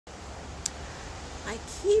I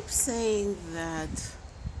keep saying that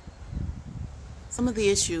some of the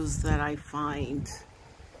issues that I find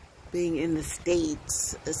being in the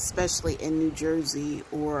States, especially in New Jersey,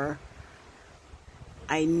 or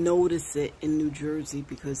I notice it in New Jersey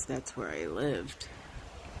because that's where I lived,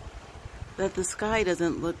 that the sky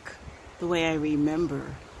doesn't look the way I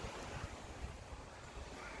remember.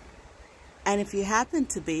 And if you happen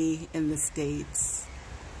to be in the States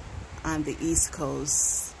on the East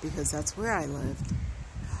Coast, because that's where I lived,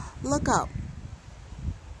 look up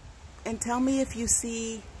and tell me if you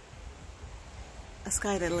see a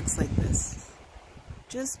sky that looks like this.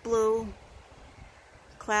 Just blue,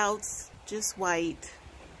 clouds just white,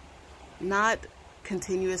 not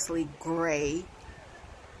continuously gray,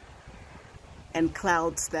 and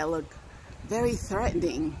clouds that look very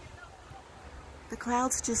threatening. The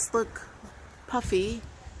clouds just look puffy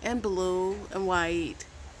and blue and white,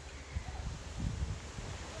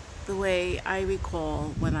 the way I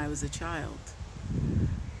recall when I was a child.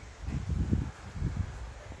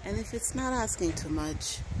 And if it's not asking too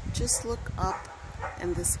much, just look up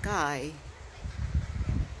in the sky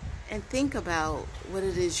and think about what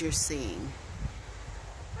it is you're seeing.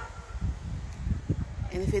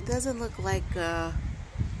 And if it doesn't look like the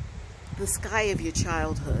sky of your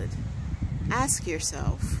childhood, ask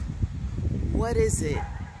yourself, what is it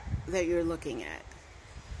that you're looking at?